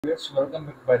Viewers, welcome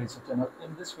back to Pyresearch channel.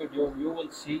 In this video, you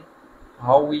will see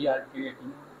how we are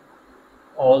creating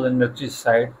all energy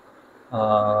side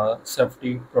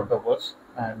safety protocols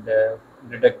and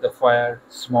detect the fire,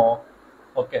 smoke,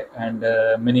 okay, and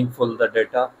meaningful the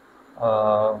data,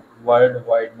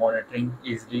 worldwide monitoring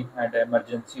easily and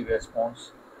emergency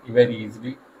response very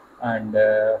easily, and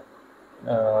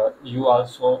you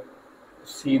also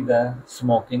see the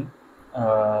smoking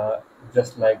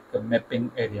just like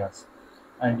mapping areas,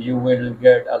 and you will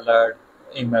get alert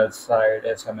email side,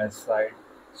 SMS side.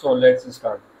 So let's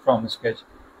start from sketch.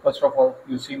 First of all,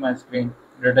 you see my screen,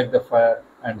 detect the fire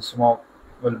and smoke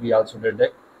will be also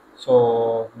detect.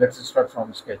 So let's start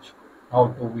from sketch. How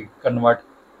do we convert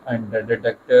and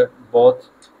detect both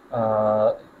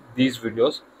uh, these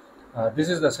videos? This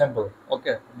is the sample.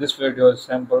 Okay, this video is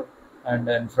sample, and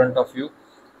in front of you,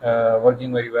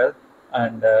 working very well,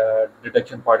 and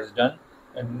detection part is done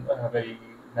and very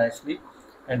nicely.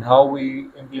 And how we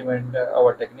implement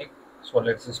our technique. So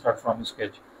let's start from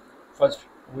sketch. First,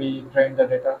 we train the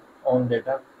data on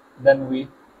data. Then we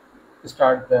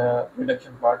start the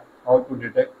detection part. How to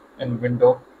detect in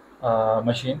window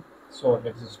machine. So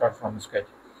let's start from sketch.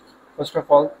 First of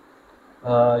all,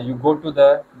 you go to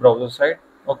the browser site,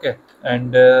 okay,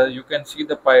 and you can see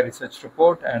the Pyresearch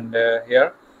report, and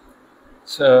here,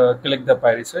 so click the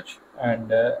Pyresearch,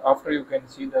 and after you can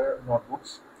see the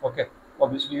notebooks, okay.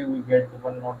 Obviously we get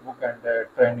one notebook, and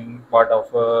training part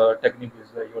of technique is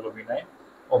the YOLOv9,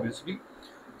 obviously.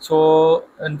 So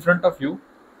in front of you,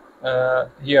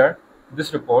 here,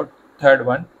 this report, third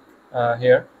one,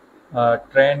 here,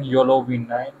 train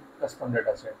YOLOv9 custom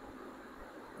dataset,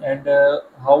 and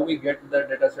how we get the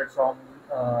dataset from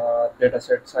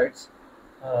dataset sites.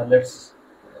 Let's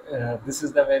This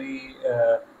is the very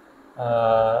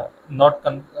not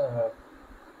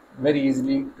very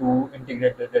easily to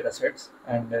integrate the datasets,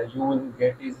 and you will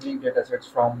get easily datasets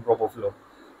from RoboFlow.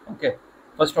 Okay,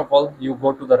 first of all, you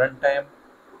go to the runtime,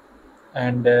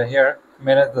 and here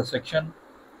manage the section.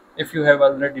 If you have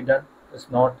already done,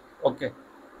 it's not okay.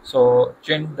 So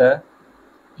change the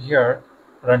here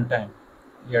runtime.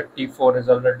 Here T4 is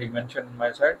already mentioned in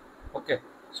my side. Okay,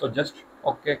 so just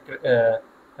okay,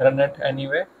 run it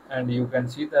anyway, and you can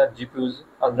see the GPU is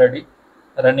already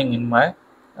running in my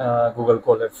Google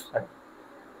Colab side.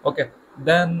 Okay,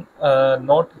 then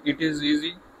note it is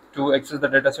easy to access the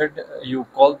dataset. You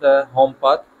call the home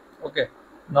path. Okay,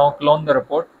 now clone the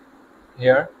report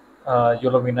here,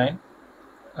 YOLOv9.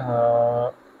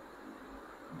 Uh,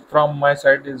 from my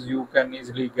side is you can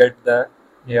easily get the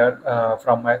here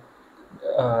from my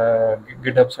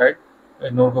GitHub site,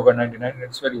 Notebook 99.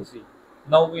 It's very easy.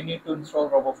 Now we need to install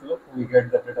RoboFlow. We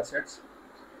get the datasets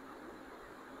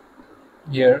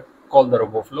here, call the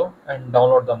RoboFlow and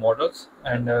download the models,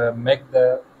 and make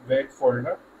the wait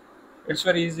folder. It's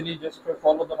very easily, just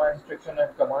follow the my instruction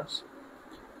and commands,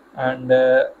 and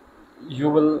you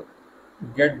will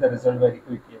get the result very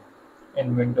quickly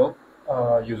in window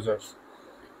users.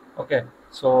 Okay,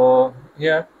 so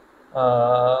here,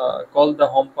 call the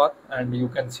home path, and you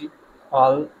can see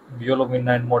all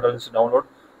YOLOv9 models download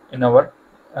in our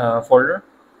folder.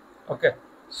 Okay,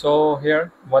 so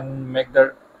here one make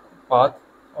the path.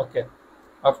 Okay,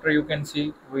 after you can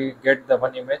see we get the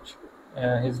one image.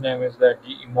 His name is the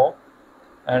demo,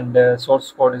 and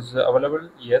source code is available.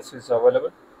 Yes, is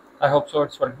available. I hope so.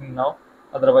 It's working now.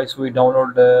 Otherwise, we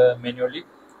download manually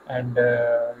and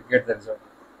get the result.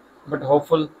 But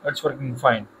hopeful it's working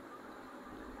fine.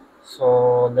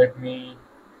 So let me,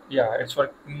 yeah, it's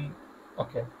working.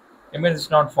 Okay, image is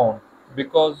not found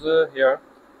because here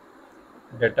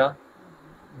data.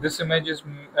 This image is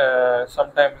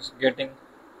sometimes getting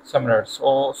some errors.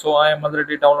 So I am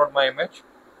already download my image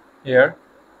here,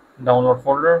 download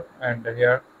folder, and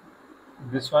here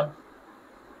this one.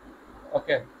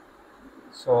 Okay,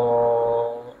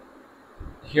 so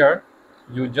here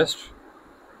you just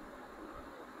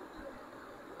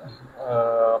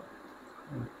uh,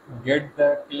 get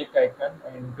the click icon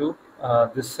into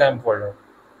this same folder.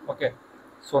 Okay,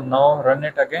 so now run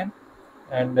it again,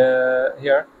 and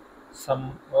here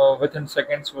some within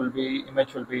seconds will be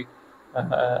image will be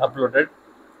uploaded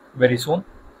very soon.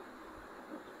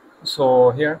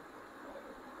 So here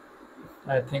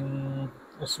I think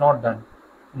it's not done.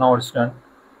 Now it's done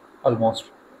almost.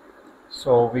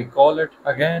 So we call it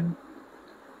again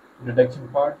detection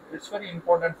part. It's very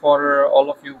important for all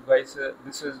of you guys.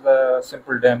 This is the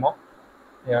simple demo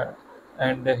here,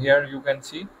 and here you can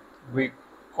see we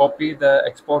copy the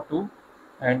export to,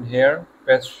 and here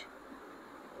paste.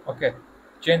 Okay,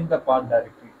 change the path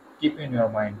directly, keep in your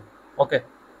mind. Okay,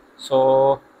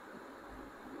 so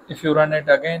if you run it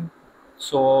again,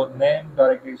 so name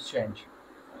directly is changed.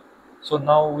 So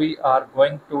now we are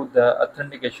going to the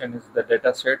authentication is the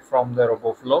data set from the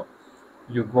RoboFlow.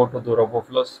 You go to the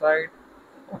RoboFlow site,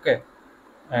 okay,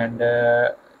 and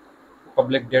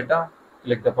public data,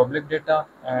 click the public data,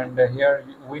 and here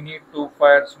we need to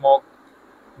fire smoke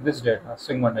this data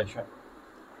segmentation,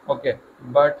 okay,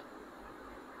 but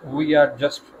we are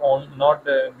just on not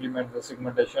implement the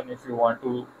segmentation. If you want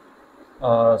to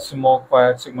smoke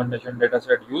fire segmentation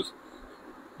dataset use,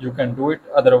 you can do it.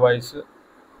 Otherwise,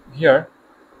 here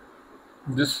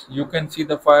this you can see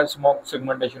the fire smoke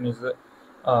segmentation is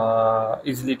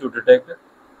easily to detect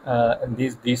in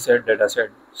these set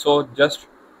dataset. So just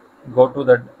go to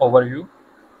the overview,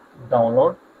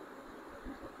 download,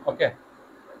 okay,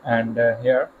 and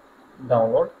here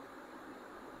download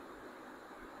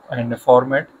and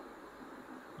format.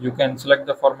 You can select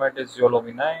the format is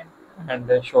YOLOv9 and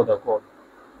then show the code.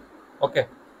 Okay,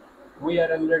 we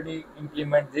are already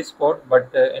implement this code,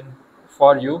 but in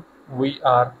for you we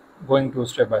are going to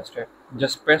step by step.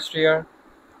 Just paste here,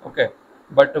 okay,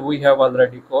 but we have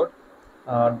already code,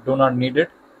 do not need it,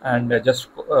 and just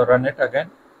run it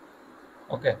again,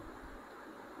 okay.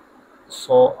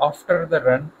 So after the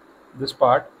run this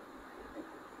part,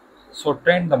 so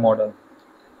train the model.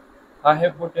 I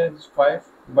have put as 5,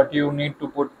 but you need to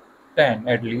put 10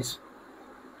 at least.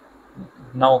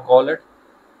 Now call it.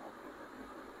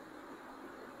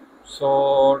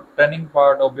 So training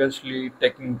part obviously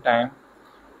taking time,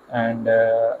 and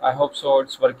I hope so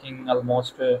it's working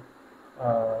almost uh,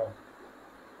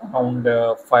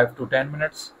 around 5 to 10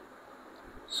 minutes.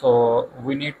 So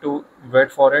we need to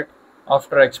wait for it.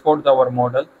 After export our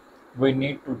model, we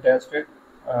need to test it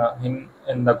in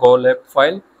the GoLab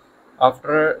file.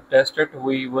 After test it,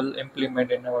 we will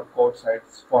implement in our code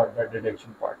sites for the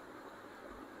detection part.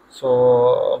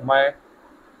 So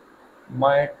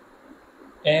my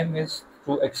aim is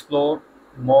to explore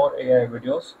more AI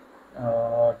videos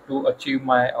to achieve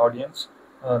my audience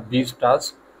these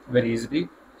tasks very easily.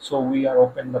 So we are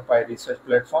open the Pyresearch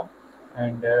platform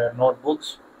and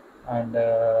notebooks, and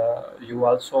you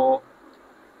also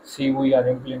see we are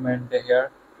implement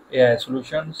here AI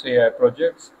solutions, AI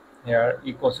projects, here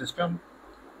ecosystem.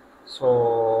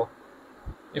 So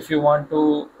if you want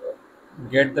to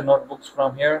get the notebooks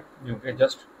from here, you can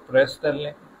just press the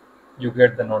link, you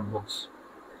get the notebooks,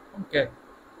 okay.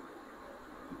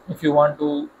 If you want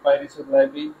to Pyresearch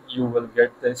library, you will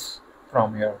get this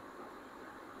from here.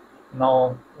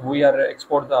 Now we are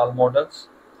export the all models.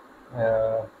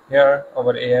 Here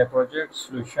our AI project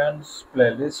solutions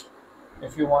playlist.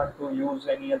 If you want to use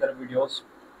any other videos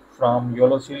from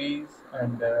YOLO series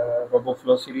and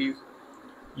RoboFlow series,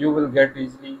 you will get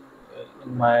easily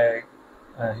in my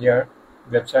here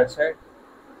website site.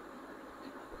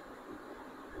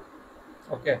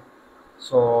 Okay,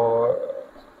 so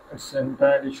it's an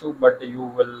internet issue, but you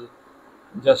will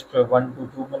just 1 to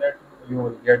 2 minutes you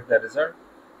will get the result,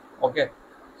 okay.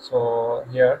 So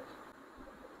here,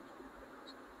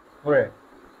 great.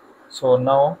 So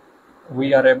now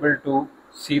we are able to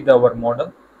see our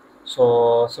model.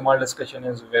 So small discussion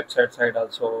is website side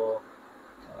also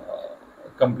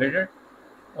completed,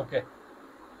 okay.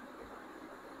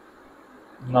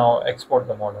 Now export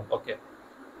the model, okay.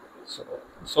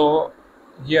 So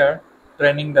here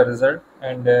training the result,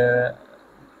 and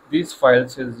these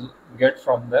files is get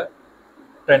from the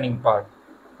training part,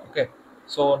 okay.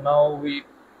 So now we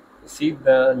see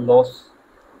the loss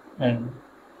and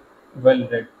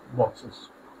validate boxes,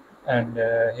 and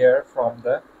here from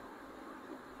the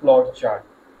plot chart.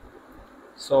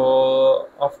 So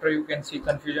after you can see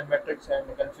confusion matrix, and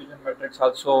the confusion matrix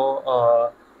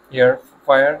also here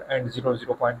fire and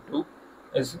 0.2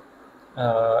 is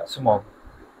smoke,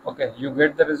 okay. You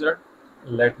get the result.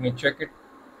 Let me check it.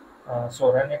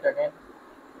 So run it again.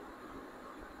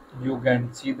 You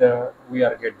can see the we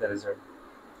are get the result,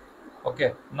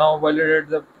 okay. Now validate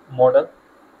the model,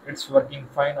 it's working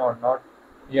fine or not.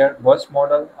 Here best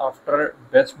model, after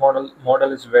best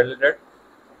model is validated,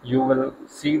 you will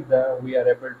see that we are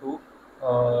able to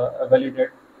validate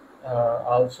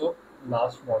also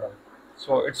last model.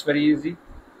 So it's very easy.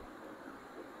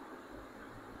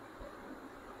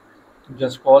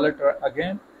 Just call it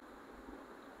again.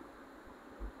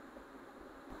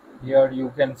 Here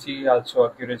you can see also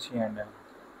accuracy, and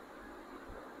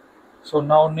so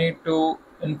now need to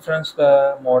inference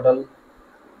the model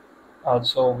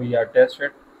also we are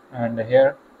tested, and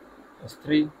here is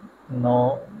 3.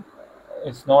 No,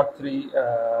 it's not 3.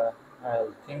 I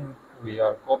think we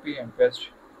are copy and paste.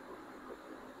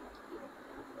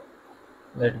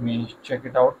 Let me check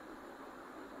it out.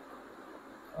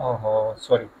 Oh,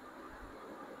 sorry.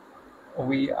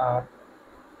 We are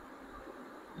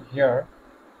here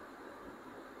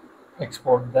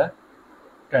export the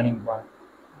training part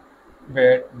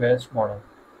based model.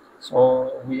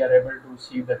 So we are able to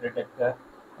see the detect the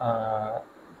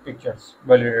pictures,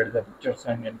 validate the pictures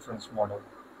and inference model.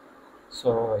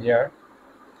 So here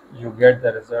you get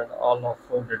the result all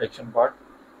of detection part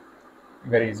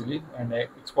very easily, and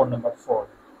export number 4.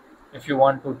 If you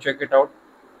want to check it out,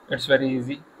 it's very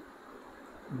easy.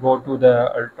 Go to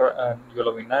the ultra and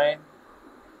YOLOv9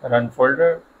 run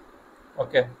folder,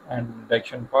 okay, and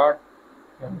detection part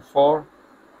and 4,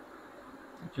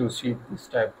 you see this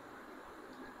type,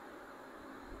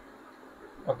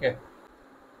 okay.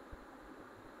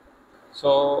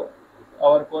 So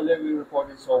our collab report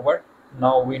is over.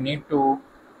 Now we need to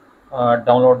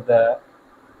download the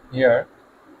here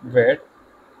wait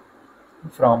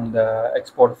from the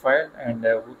export file, and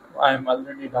I'm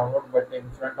already downloaded, but in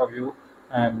front of you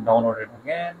I'm downloaded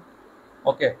again,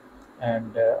 okay.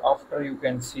 And after you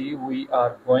can see we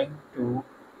are going to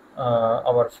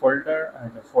our folder,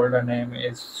 and the folder name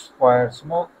is fire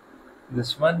smoke.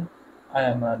 This one, I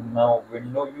am a now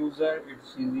window user,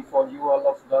 it's easy for you all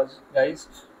of those guys.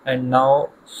 And now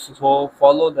so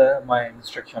follow the my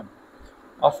instruction.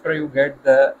 After you get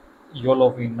the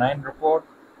YOLOv9 report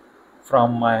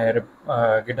from my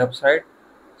GitHub site,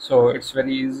 so it's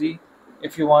very easy.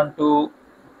 If you want to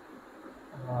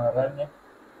run it,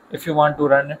 if you want to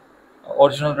run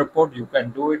original report, you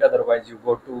can do it. Otherwise, you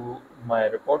go to my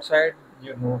report site,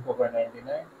 you know, over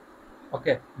 99.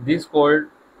 Okay, this code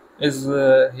is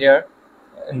here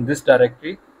in this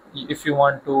directory. If you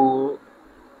want to,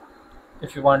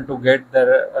 if you want to get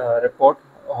the report,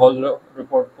 whole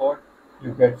report code,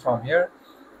 you get from here.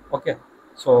 Okay,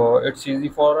 so it's easy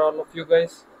for all of you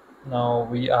guys. Now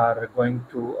we are going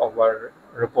to our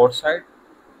report site.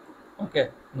 Okay,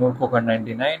 notebook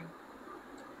 99.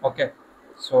 Okay,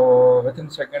 so within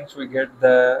seconds we get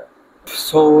the,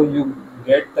 so you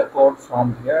get the code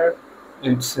from here.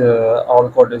 It's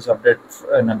all code is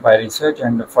updated in Pyresearch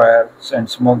and fire and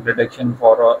smoke detection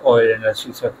for oil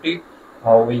industry safety.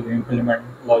 How we implement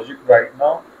logic right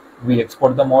now. We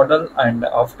export the model, and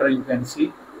after you can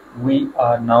see we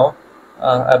are now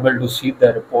able to see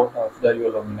the report of the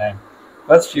YOLOv9.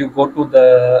 First you go to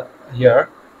the here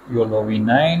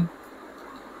YOLOv9.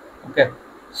 Okay,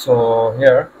 so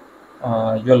here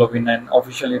YOLOv9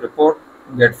 officially report,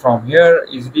 get from here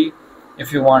easily.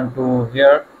 If you want to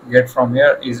here get from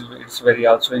here, is it's very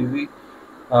also easy.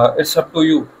 It's up to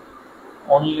you,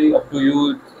 only up to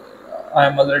you. I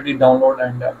am already download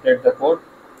and update the code.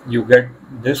 You get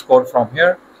this code from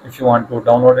here. If you want to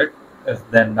download it,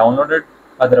 then download it.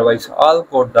 Otherwise, all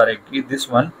code directly this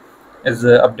one is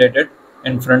updated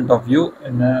in front of you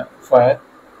in a fire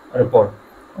report.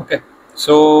 Okay,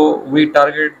 so we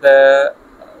target the,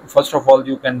 first of all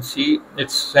you can see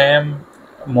it's same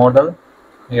model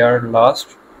here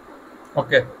last.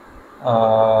 Okay,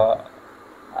 uh,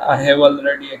 I have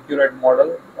already accurate model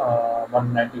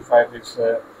 195 is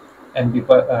MB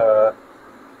per,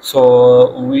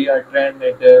 so we are trained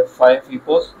at 5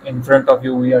 epos. In front of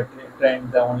you we are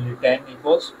trained the only 10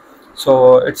 epos,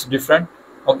 so it's different.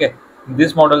 Okay,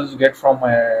 this model is get from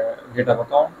my GitHub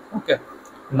account. Okay,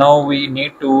 now we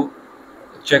need to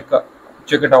check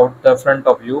it out the front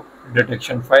of view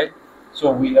detection file.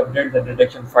 So we update the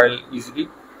detection file easily.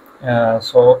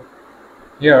 So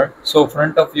here, so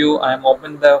front of you I am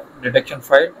open the detection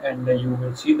file, and you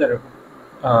will see the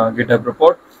GitHub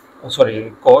report,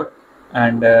 code.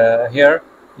 And here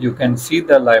you can see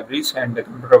the libraries and the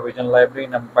computer vision library,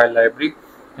 numpy library,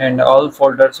 and all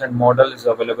folders and model is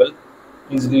available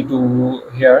easily to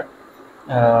here.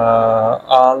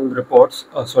 All reports,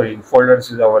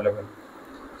 folders is available.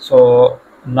 So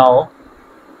now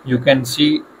you can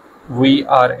see we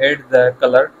are add the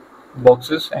color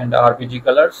boxes and RPG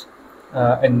colors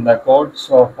in the code,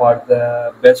 so for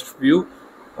the best view.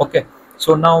 Okay,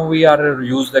 so now we are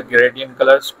use the gradient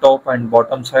colors top and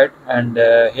bottom side, and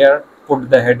here put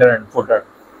the header and footer.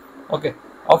 Okay,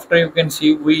 after you can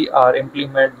see we are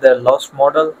implement the lost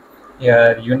model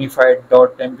here,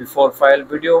 unified.mp4 file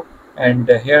video, and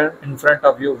here in front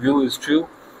of you view is true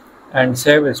and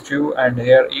save is true, and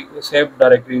here save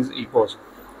directory is equals.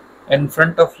 In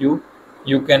front of you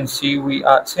you can see we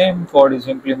are same code is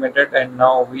implemented, and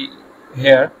now we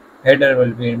here header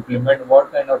will be implemented.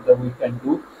 What kind of the we can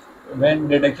do when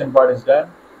detection part is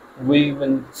done, we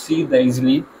will see the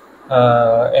easily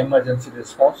emergency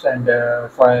response, and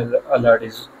file alert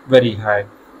is very high.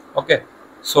 Okay,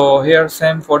 so here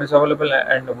same code is available,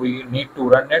 and we need to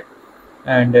run it,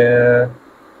 and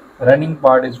running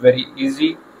part is very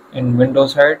easy in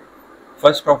Windows side.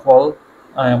 First of all,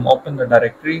 I am open the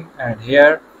directory, and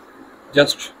here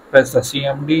just press the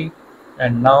CMD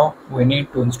And now we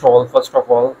need to install,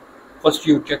 first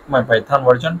you check my Python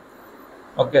version.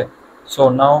 Okay, so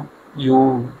now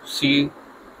you see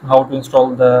how to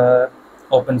install the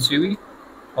OpenCV,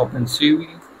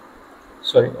 OpenCV,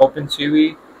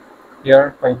 OpenCV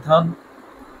here Python,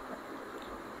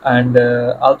 and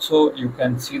also you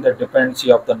can see the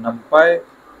dependency of the NumPy.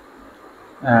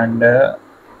 And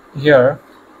here,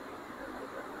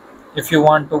 if you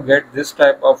want to get this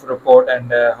type of report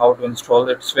and how to install,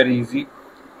 it's very easy.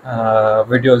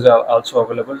 Videos are also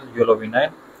available,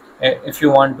 YOLOv9. If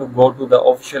you want to go to the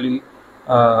officially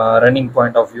running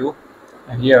point of view,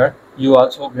 here you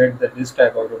also get this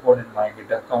type of report in my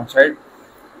Git account side.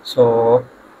 So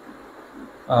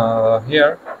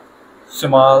here,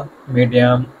 small,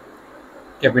 medium,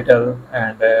 capital,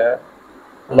 and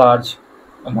large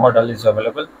model is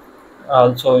available.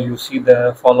 Also, you see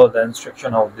the follow the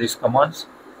instruction of these commands.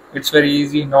 It's very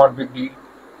easy, not big deal.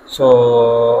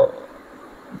 So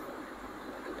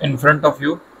in front of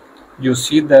you, you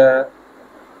see the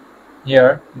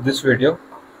here this video.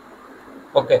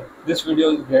 Okay, this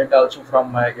video is get also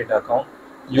from my Git account.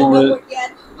 You will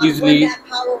easily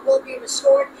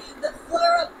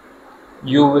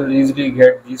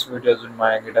get these videos in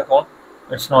my Git account.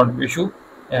 It's not an issue,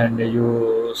 and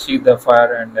you see the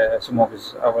fire and smoke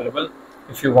is available.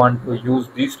 If you want to use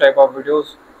these type of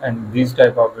videos, and these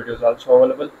type of videos also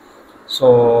available.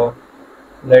 So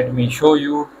let me show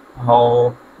you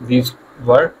how these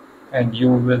work, and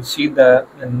you will see the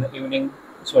in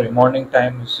the morning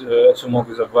time smoke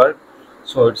is at work,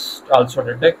 so it's also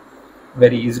detect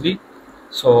very easily.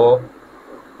 So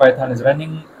Python is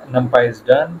running, NumPy is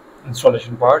done,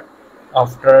 installation part.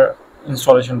 After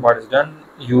installation part is done,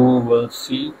 you will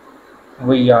see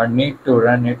we are need to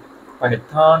run it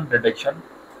Python detection.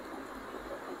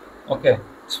 Okay,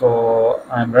 so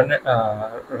I'm running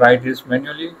write this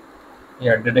manually.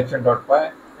 Yeah,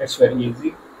 detection.py. It's very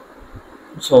easy.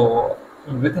 So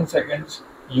within seconds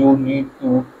you need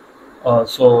to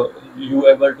so you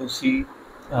able to see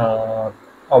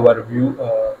our view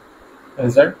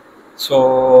result.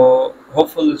 So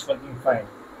hopefully it's working fine.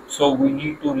 So we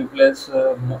need to replace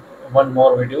one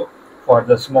more video for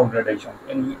the smoke detection.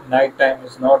 In night time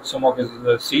is not smoke is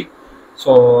see,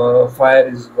 so fire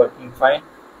is working fine,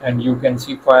 and you can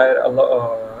see fire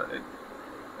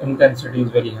intensity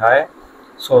is very high.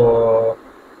 So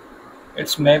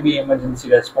it's maybe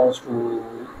emergency response to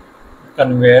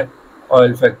conveyor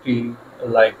oil factory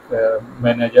like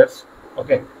managers.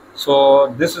 Okay,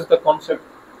 so this is the concept,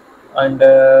 and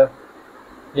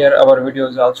here our video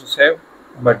is also saved,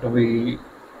 but we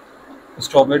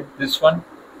stop it this one.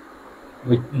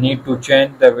 We need to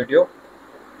change the video.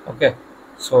 Okay,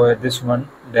 so this one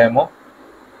demo.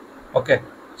 Okay,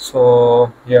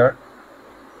 so here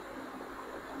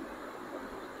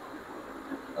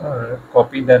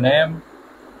copy the name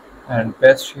and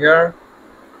paste here.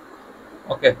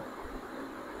 Okay,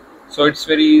 so it's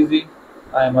very easy.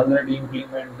 I am already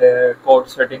implement the code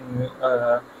setting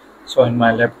so in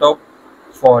my laptop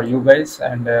for you guys,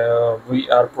 and we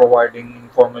are providing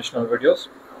informational videos,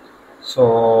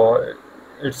 so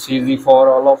it's easy for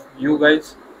all of you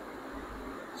guys.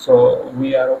 So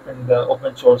we are the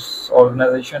open source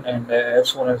organization, and as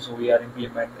soon as we are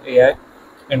implement AI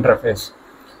interface,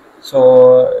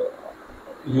 so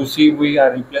you see we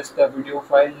are replace the video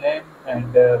file name,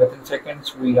 and within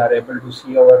seconds we are able to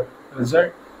see our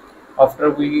result. After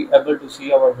we able to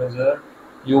see our result,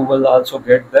 you will also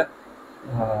get the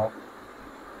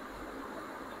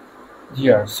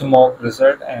here smoke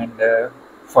result and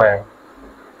fire.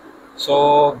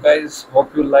 So guys,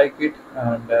 hope you like it,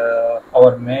 and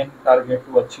our main target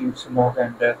to achieve smoke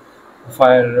and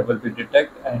fire will be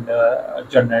detect and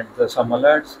generate some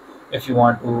alerts. If you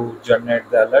want to generate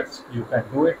the alerts, you can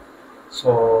do it.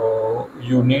 So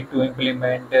you need to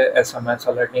implement SMS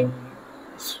alerting,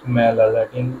 smell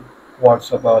alerting,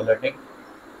 WhatsApp alerting.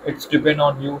 It's depend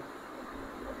on you.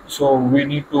 So we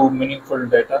need to meaningful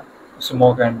data.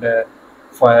 Smoke and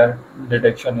fire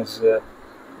detection is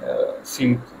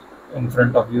see in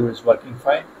front of you is working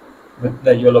fine with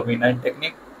the YOLOv9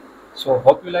 technique. So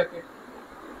hope you like it.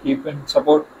 Keep in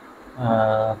support.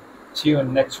 See you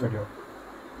in next video.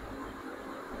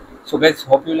 So guys,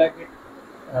 hope you like it.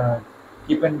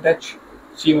 Keep in touch.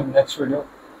 See you in next video.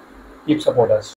 Keep support us.